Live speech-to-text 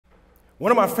One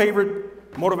of my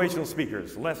favorite motivational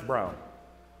speakers, Les Brown,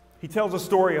 he tells a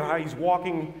story of how he's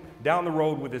walking down the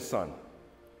road with his son.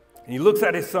 And he looks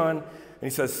at his son and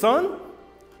he says, "Son,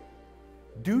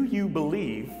 do you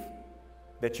believe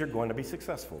that you're going to be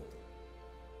successful?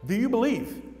 Do you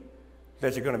believe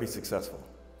that you're going to be successful?"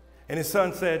 And his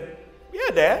son said,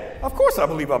 "Yeah, Dad, of course I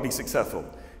believe I'll be successful.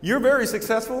 You're very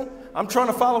successful. I'm trying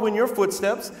to follow in your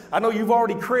footsteps. I know you've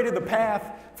already created the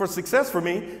path for success for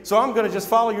me, so I'm going to just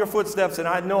follow your footsteps and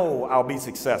I know I'll be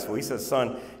successful." He says,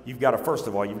 "Son, first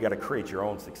of all, you've got to create your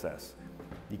own success.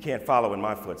 You can't follow in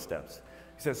my footsteps."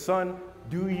 He says, "Son,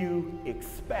 do you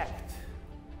expect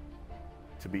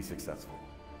to be successful?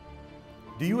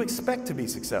 Do you expect to be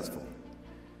successful?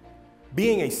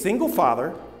 Being a single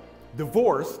father,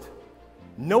 divorced,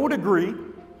 no degree,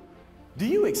 do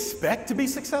you expect to be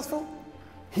successful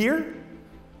here?"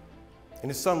 And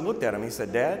his son looked at him. He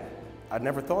said, "Dad, I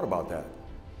never thought about that.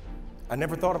 I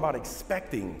never thought about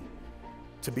expecting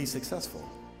to be successful.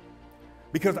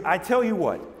 Because I tell you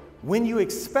what, when you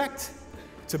expect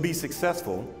to be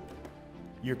successful,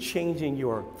 you're changing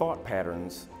your thought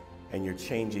patterns and you're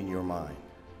changing your mind.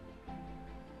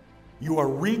 You are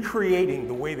recreating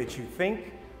the way that you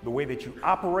think, the way that you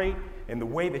operate, and the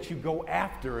way that you go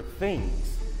after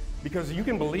things. Because you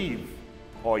can believe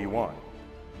all you want,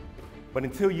 but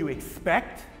until you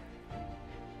expect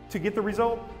to get the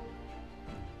result,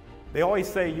 they always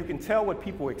say you can tell what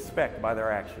people expect by their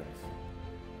actions.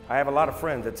 I have a lot of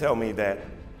friends that tell me that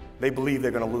they believe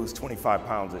they're going to lose 25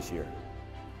 pounds this year.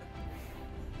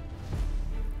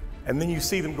 And then you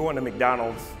see them going to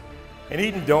McDonald's and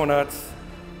eating donuts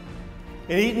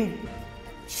and eating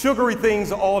sugary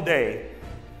things all day.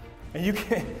 And you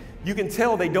can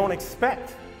tell they don't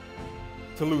expect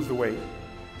to lose the weight.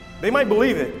 They might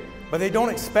believe it, but they don't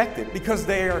expect it because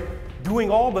they're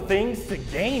doing all the things to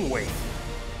gain weight.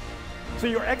 So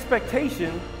your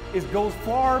expectation goes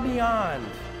far beyond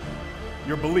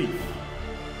your belief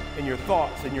and your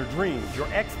thoughts and your dreams. Your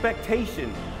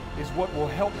expectation is what will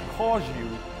help cause you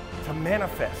to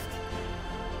manifest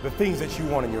the things that you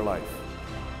want in your life.